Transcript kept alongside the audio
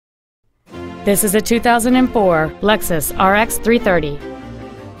This is a 2004 Lexus RX 330.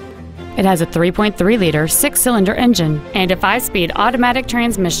 It has a 3.3-liter six-cylinder engine and a 5-speed automatic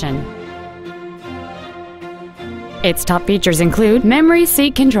transmission. Its top features include memory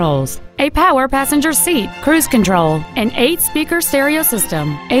seat controls, a power passenger seat, cruise control, an 8-speaker stereo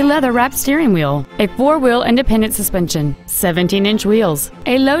system, a leather-wrapped steering wheel, a 4-wheel independent suspension, 17-inch wheels,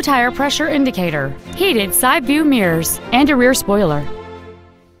 a low tire pressure indicator, heated side view mirrors, and a rear spoiler.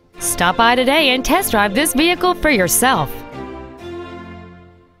 Stop by today and test drive this vehicle for yourself.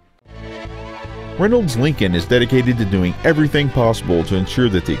 Reynolds Lincoln is dedicated to doing everything possible to ensure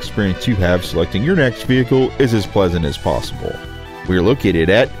that the experience you have selecting your next vehicle is as pleasant as possible. We are located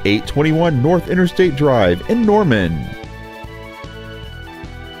at 821 North Interstate Drive in Norman.